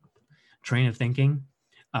that train of thinking.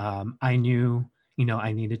 I knew,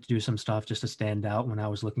 I needed to do some stuff just to stand out when I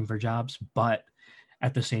was looking for jobs, but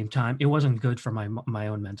at the same time, it wasn't good for my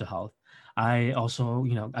own mental health. I also,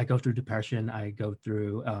 I go through depression, I go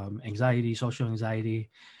through anxiety, social anxiety,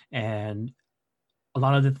 and a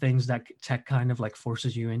lot of the things that tech kind of like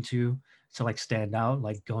forces you into to like stand out,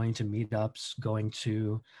 like going to meetups, going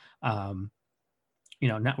to,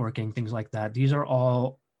 networking, things like that. These are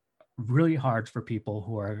all really hard for people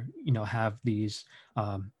who are, have these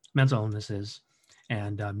mental illnesses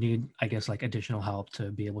and need, I guess, like additional help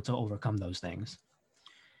to be able to overcome those things.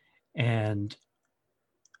 And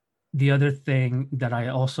the other thing that I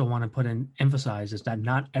also want to emphasize is that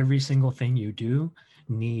not every single thing you do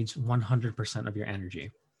needs 100% of your energy.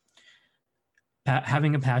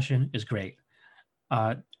 Having a passion is great.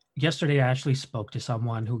 Yesterday, I actually spoke to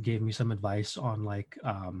someone who gave me some advice on like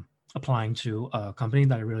applying to a company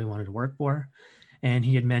that I really wanted to work for. And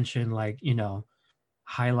he had mentioned like,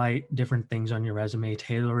 highlight different things on your resume,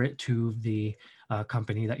 tailor it to the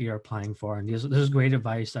company that you're applying for. And this is great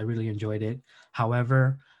advice. I really enjoyed it.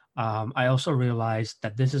 However, I also realized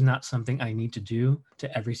that this is not something I need to do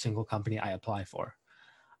to every single company I apply for.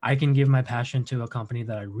 I can give my passion to a company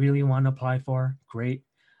that I really want to apply for. Great.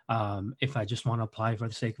 If I just want to apply for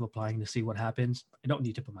the sake of applying to see what happens, I don't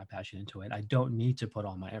need to put my passion into it. I don't need to put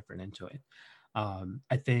all my effort into it.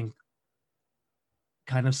 I think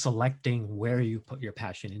kind of selecting where you put your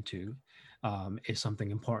passion into is something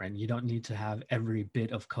important. You don't need to have every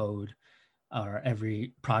bit of code or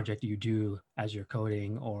every project you do as you're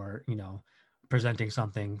coding or, presenting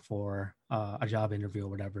something for a job interview or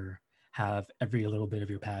whatever, have every little bit of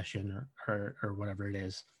your passion or whatever it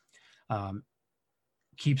is.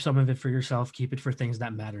 Keep some of it for yourself. Keep it for things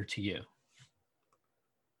that matter to you.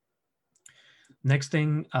 Next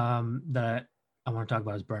thing that I want to talk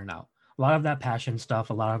about is burnout. A lot of that passion stuff,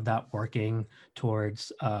 a lot of that working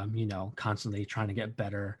towards, constantly trying to get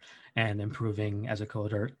better and improving as a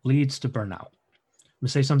coder leads to burnout. I'm gonna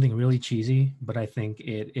say something really cheesy, but I think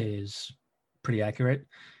it is pretty accurate.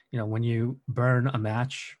 When you burn a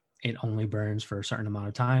match, it only burns for a certain amount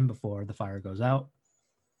of time before the fire goes out.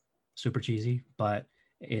 Super cheesy, but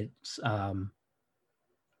it's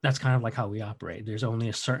that's kind of like how we operate. There's only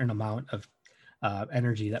a certain amount of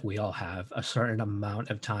energy that we all have, a certain amount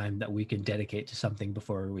of time that we can dedicate to something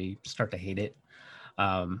before we start to hate it.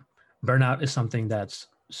 Burnout is something that's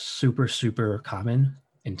super, super common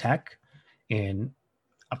in tech and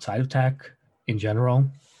outside of tech in general.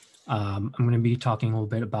 I'm going to be talking a little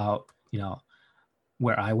bit about,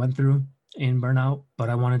 where I went through in burnout, but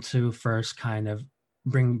I wanted to first kind of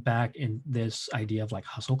bring back in this idea of like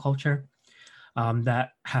hustle culture.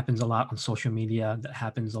 That happens a lot on social media, that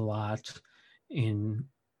happens a lot in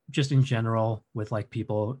general with like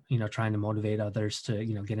people, trying to motivate others to,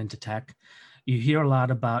 get into tech. You hear a lot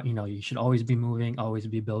about, you should always be moving, always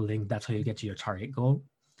be building. That's how you get to your target goal.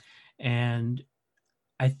 And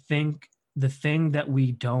I think the thing that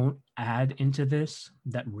we don't add into this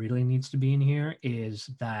that really needs to be in here is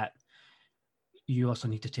that you also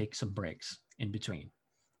need to take some breaks in between.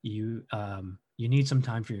 You need some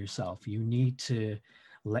time for yourself. You need to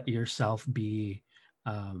let yourself be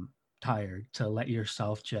tired, to let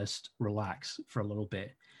yourself just relax for a little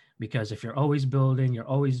bit. Because if you're always building, you're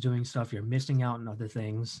always doing stuff, you're missing out on other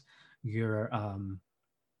things, you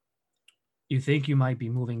think you might be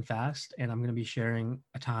moving fast. And I'm going to be sharing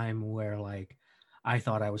a time where like I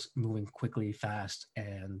thought I was moving quickly fast,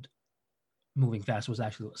 and moving fast was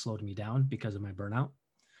actually what slowed me down because of my burnout.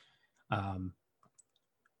 And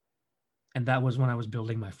that was when I was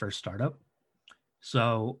building my first startup.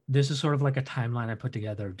 So this is sort of like a timeline I put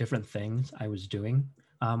together of different things I was doing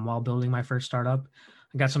while building my first startup.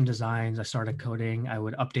 I got some designs, I started coding, I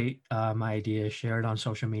would update my ideas, share it on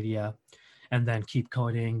social media, and then keep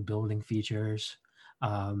coding, building features,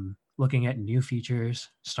 looking at new features,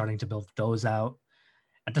 starting to build those out.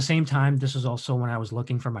 At the same time, this is also when I was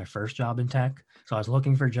looking for my first job in tech. So I was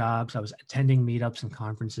looking for jobs, I was attending meetups and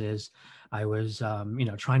conferences. I was,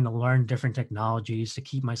 trying to learn different technologies to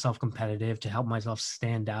keep myself competitive, to help myself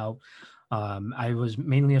stand out. I was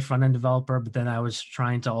mainly a front-end developer, but then I was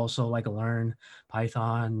trying to also like learn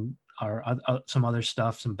Python or some other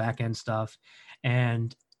stuff, some back-end stuff.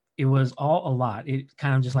 And it was all a lot. It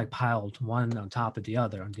kind of just like piled one on top of the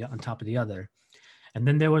other, on top of the other. And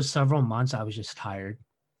then there was several months I was just tired.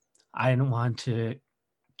 I didn't want to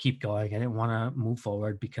keep going. I didn't want to move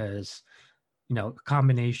forward because, a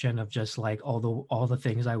combination of just like all the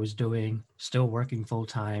things I was doing, still working full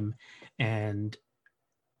time, and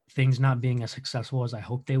things not being as successful as I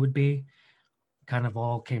hoped they would be, kind of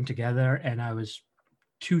all came together, and I was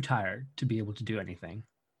too tired to be able to do anything.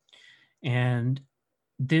 And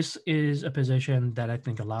this is a position that I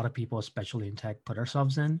think a lot of people, especially in tech, put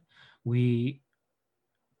ourselves in. We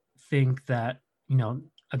think that,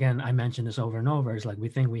 again, I mentioned this over and over, is like we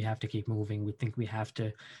think we have to keep moving. We think we have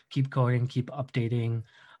to keep coding, keep updating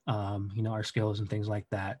our skills and things like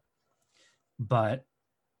that. But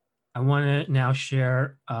I want to now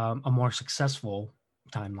share a more successful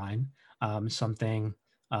timeline, something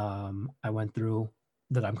I went through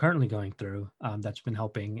that I'm currently going through that's been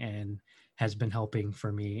helping and has been helping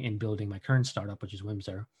for me in building my current startup, which is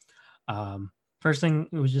Whimzer. First thing,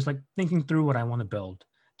 it was just like thinking through what I want to build.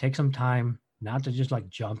 Take some time, not to just like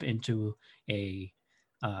jump into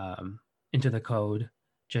into the code,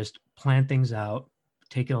 just plan things out,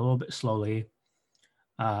 take it a little bit slowly,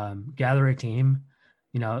 gather a team.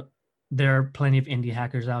 There are plenty of indie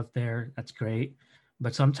hackers out there. That's great.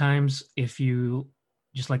 But sometimes if you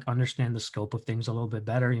just like understand the scope of things a little bit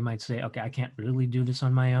better, you might say, okay, I can't really do this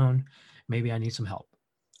on my own. Maybe I need some help.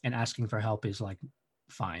 And asking for help is like,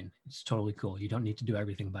 fine. It's totally cool. You don't need to do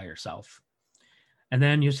everything by yourself. And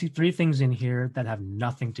then you'll see 3 things in here that have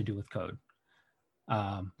nothing to do with code.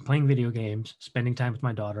 Playing video games, spending time with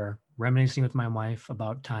my daughter, reminiscing with my wife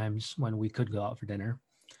about times when we could go out for dinner.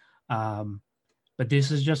 But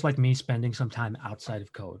this is just like me spending some time outside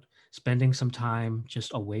of code, spending some time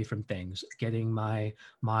just away from things, getting my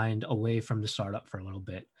mind away from the startup for a little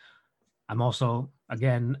bit. I'm also,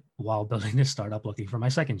 again, while building this startup, looking for my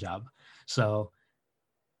second job. So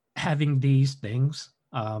having these things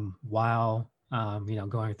while,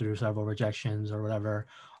 going through several rejections or whatever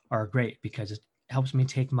are great because it helps me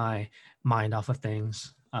take my mind off of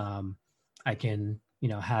things. I can,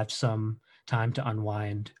 have some time to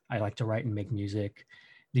unwind. I like to write and make music.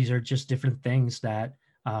 These are just different things that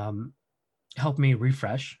help me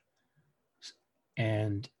refresh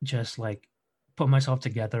and just like put myself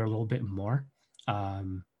together a little bit more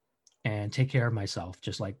and take care of myself.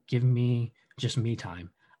 Just like give me just me time.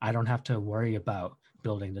 I don't have to worry about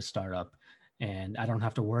building the startup, and I don't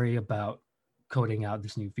have to worry about coding out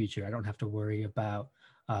this new feature. I don't have to worry about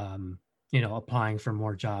applying for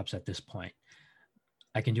more jobs at this point.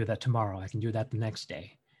 I can do that tomorrow. I can do that the next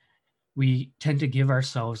day. We tend to give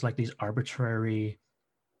ourselves like these arbitrary,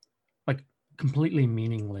 like completely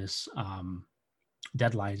meaningless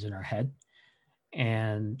deadlines in our head.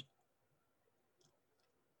 And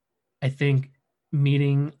I think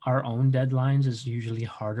meeting our own deadlines is usually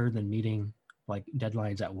harder than meeting like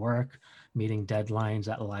deadlines at work, meeting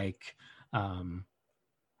deadlines at like,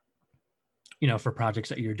 for projects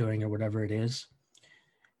that you're doing or whatever it is.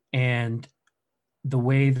 And the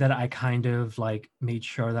way that I kind of like made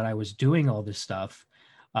sure that I was doing all this stuff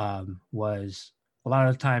was a lot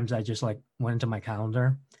of times I just like went into my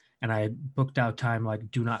calendar and I booked out time,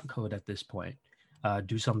 like do not code at this point,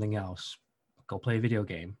 do something else, go play a video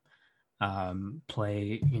game,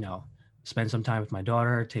 play, spend some time with my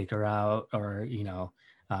daughter, take her out or,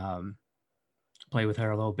 play with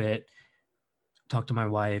her a little bit, talk to my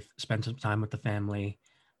wife, spend some time with the family.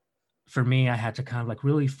 For me, I had to kind of like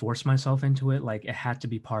really force myself into it. Like it had to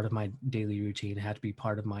be part of my daily routine. It had to be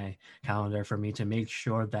part of my calendar for me to make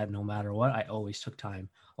sure that no matter what, I always took time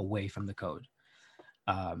away from the code.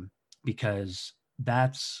 Because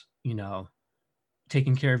that's,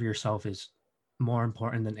 taking care of yourself is more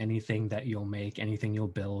important than anything that you'll make, anything you'll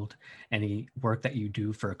build, any work that you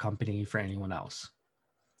do for a company, for anyone else.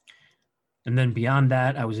 And then beyond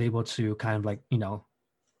that, I was able to kind of like,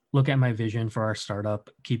 look at my vision for our startup,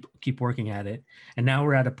 keep working at it. And now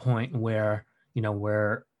we're at a point where,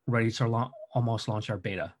 we're ready to almost launch our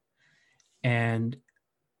beta. And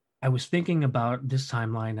I was thinking about this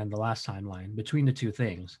timeline and the last timeline between the 2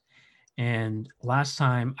 things. And last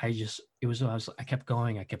time I kept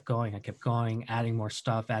going, adding more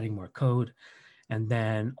stuff, adding more code. And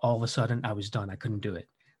then all of a sudden I was done. I couldn't do it.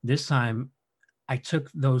 This time I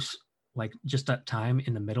took those like just that time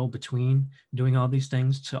in the middle between doing all these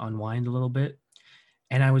things to unwind a little bit.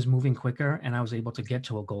 And I was moving quicker and I was able to get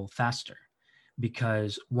to a goal faster,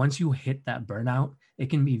 because once you hit that burnout, it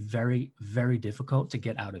can be very, very difficult to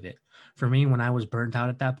get out of it. For me, when I was burnt out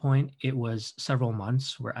at that point, it was several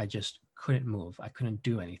months where I just couldn't move. I couldn't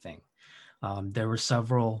do anything. There were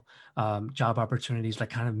several job opportunities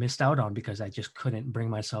that I kind of missed out on because I just couldn't bring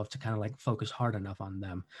myself to kind of like focus hard enough on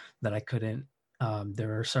them, that I couldn't.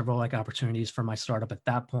 There are several like opportunities for my startup at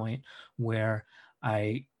that point where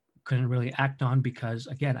I couldn't really act on because,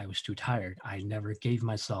 again, I was too tired. I never gave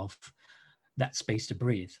myself that space to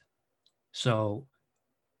breathe. So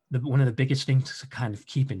one of the biggest things to kind of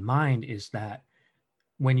keep in mind is that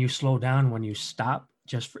when you slow down, when you stop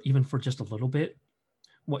even for just a little bit,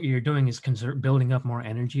 what you're doing is building up more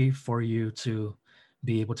energy for you to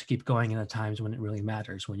be able to keep going in the times when it really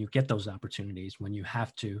matters, when you get those opportunities, when you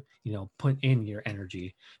have to, put in your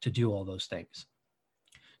energy to do all those things.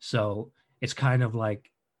 So it's kind of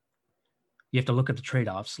like you have to look at the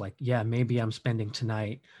trade-offs. Like, yeah, maybe I'm spending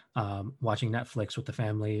tonight watching Netflix with the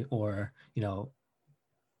family, or, you know,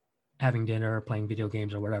 having dinner, playing video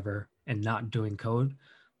games or whatever, and not doing code.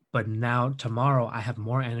 But now tomorrow I have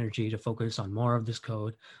more energy to focus on more of this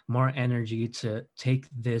code, more energy to take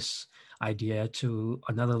this idea to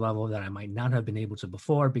another level that I might not have been able to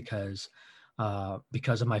before, because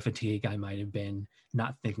of my fatigue. I might have been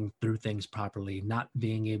not thinking through things properly, not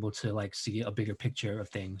being able to like see a bigger picture of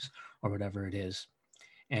things or whatever it is.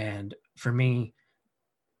 And for me,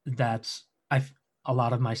 that's a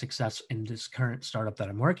lot of my success in this current startup that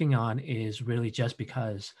I'm working on is really just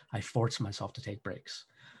because I force myself to take breaks.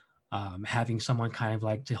 Having someone kind of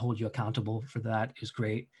like to hold you accountable for that is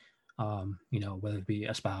great. You know, whether it be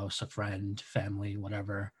a spouse, a friend, family,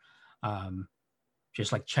 whatever,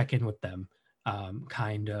 just like check in with them,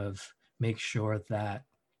 kind of make sure that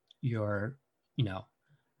you're, you know,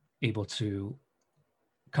 able to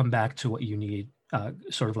come back to what you need,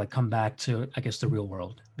 sort of like come back to, I guess, the real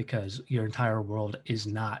world, because your entire world is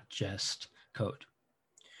not just code.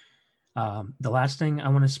 The last thing I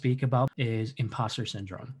want to speak about is imposter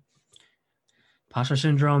syndrome. Imposter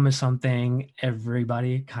syndrome is something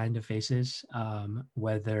everybody kind of faces,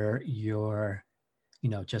 whether you're, you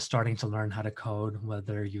know, just starting to learn how to code,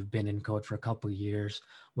 whether you've been in code for a couple of years,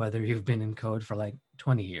 whether you've been in code for like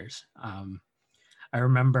 20 years. I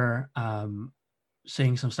remember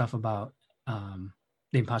saying some stuff about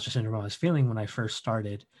the imposter syndrome I was feeling when I first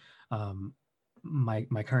started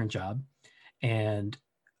my current job. And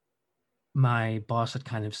my boss had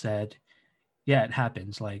kind of said, yeah, it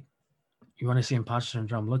happens. Like, you want to see imposter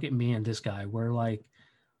syndrome? Look at me and this guy.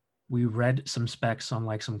 We read some specs on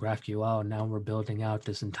like some GraphQL, and now we're building out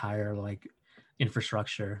this entire like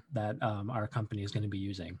infrastructure that our company is going to be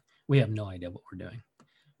using. We have no idea what we're doing.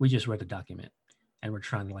 We just read the document and we're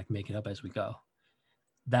trying to like make it up as we go.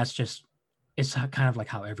 That's just, it's kind of like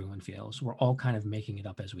how everyone feels. We're all kind of making it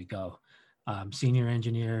up as we go. Senior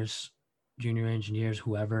engineers, junior engineers,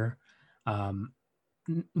 whoever,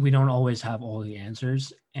 we don't always have all the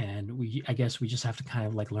answers, and I guess we just have to kind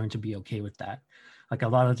of like learn to be okay with that. Like a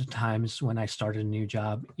lot of the times when I started a new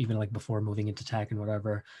job, even like before moving into tech and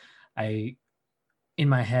whatever, in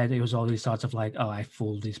my head, it was all these thoughts of like, oh, I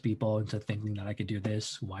fooled these people into thinking that I could do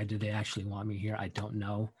this. Why did they actually want me here? I don't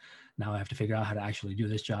know. Now I have to figure out how to actually do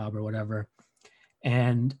this job or whatever.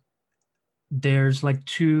 And there's like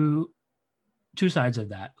two sides of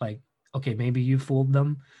that. Like, okay, maybe you fooled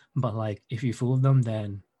them, but like if you fooled them,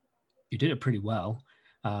 then you did it pretty well,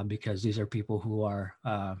 because these are people who are,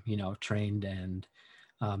 you know, trained, and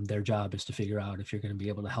their job is to figure out if you're going to be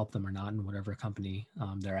able to help them or not in whatever company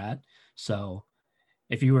they're at. So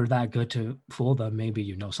if you were that good to fool them, maybe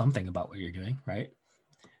you know something about what you're doing, right?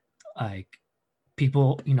 Like,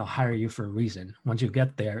 people, you know, hire you for a reason. Once you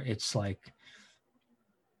get there, it's like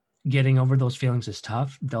getting over those feelings is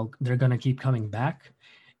tough. They're going to keep coming back.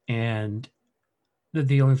 And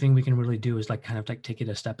the only thing we can really do is like kind of like take it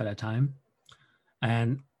a step at a time.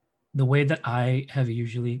 And the way that I have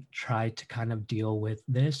usually tried to kind of deal with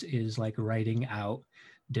this is like writing out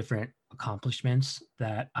different accomplishments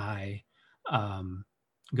that I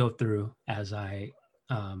go through as I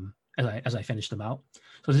finish them out.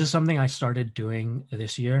 So this is something I started doing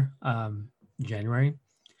this year, January.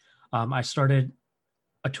 I started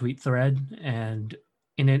a tweet thread, and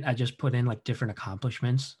in it, I just put in like different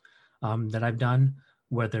accomplishments that I've done,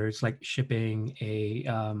 whether it's like shipping a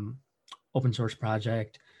open source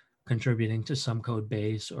project, contributing to some code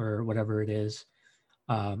base, or whatever it is.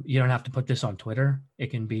 You don't have to put this on Twitter.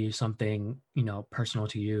 It can be something, you know, personal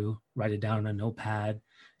to you. Write it down on a notepad,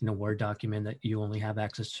 in a Word document that you only have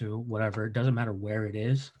access to, whatever. It doesn't matter where it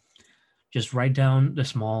is. Just write down the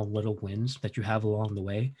small little wins that you have along the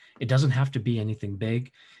way. It doesn't have to be anything big.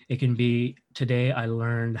 It can be, today I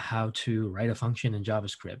learned how to write a function in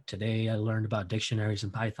JavaScript. Today I learned about dictionaries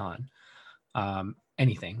in Python.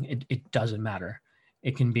 Anything. It doesn't matter.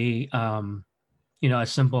 It can be, you know,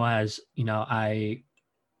 as simple as, you know, I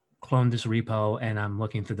cloned this repo and I'm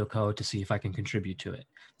looking through the code to see if I can contribute to it.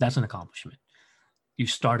 That's an accomplishment. You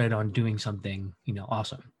started on doing something, you know,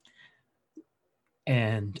 awesome.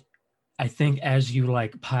 And I think as you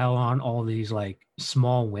like pile on all these like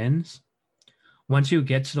small wins, once you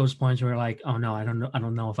get to those points where you're like, oh no, I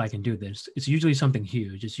don't know if I can do this. It's usually something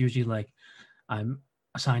huge. It's usually like I'm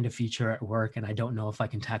assigned a feature at work and I don't know if I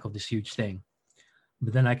can tackle this huge thing.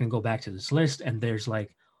 But then I can go back to this list, and there's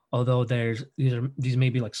like, although these may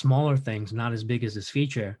be like smaller things, not as big as this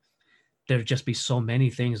feature, there'd just be so many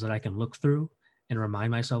things that I can look through and remind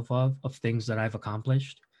myself of things that I've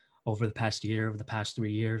accomplished over the past year, over the past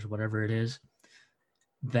 3 years, whatever it is,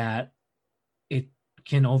 that it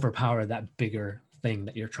can overpower that bigger thing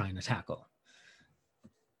that you're trying to tackle.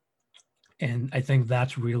 And I think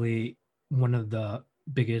that's really one of the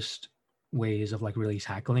biggest ways of like really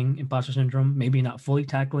tackling imposter syndrome. Maybe not fully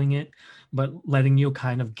tackling it, but letting you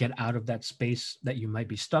kind of get out of that space that you might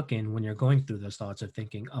be stuck in when you're going through those thoughts of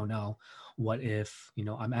thinking, oh no, what if,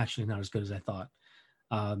 I'm actually not as good as I thought.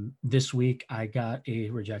 This week I got a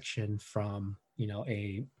rejection from,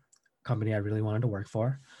 a company I really wanted to work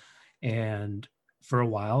for. And for a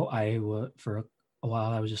while I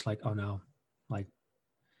was just like, oh no, like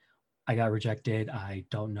I got rejected. I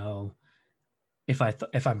don't know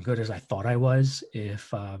if I'm good as I thought I was,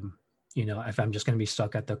 if if I'm just going to be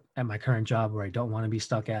stuck at my current job where I don't want to be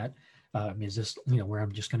stuck at, is this, where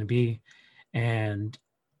I'm just going to be. And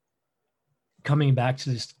coming back to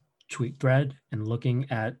this tweet thread and looking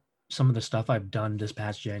at some of the stuff I've done this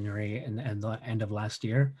past January and the end of last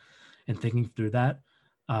year and thinking through that,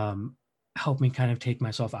 helped me kind of take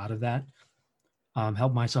myself out of that,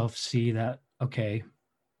 help myself see that, okay,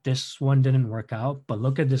 this one didn't work out, but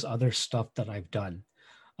look at this other stuff that I've done.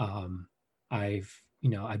 I've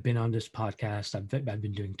been on this podcast. I've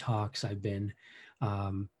been doing talks. I've been,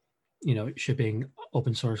 shipping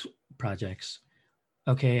open source projects.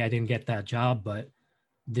 Okay, I didn't get that job, but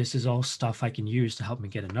this is all stuff I can use to help me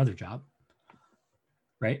get another job.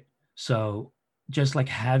 Right. So just like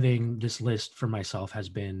having this list for myself has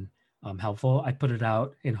been helpful. I put it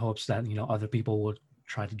out in hopes that, other people will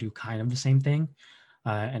try to do kind of the same thing.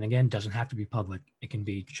 And again, doesn't have to be public. It can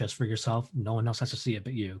be just for yourself. No one else has to see it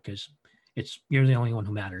but you, because you're the only one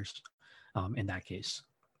who matters in that case.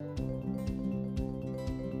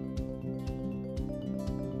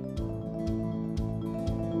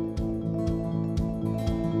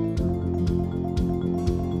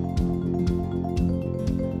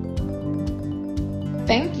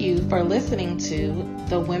 Thank you for listening to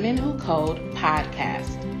the Women Who Code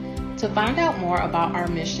podcast. To find out more about our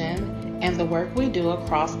mission and the work we do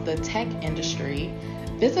across the tech industry,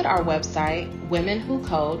 visit our website,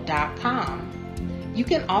 womenwhocode.com. You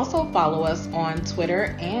can also follow us on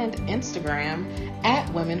Twitter and Instagram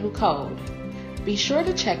at Women Who Code. Be sure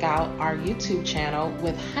to check out our YouTube channel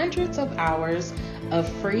with hundreds of hours of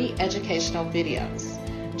free educational videos.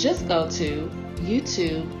 Just go to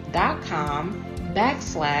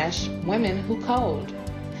youtube.com/Women Who Code.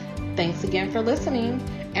 Thanks again for listening,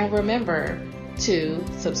 and remember to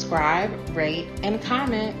subscribe, rate, and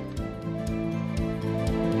comment.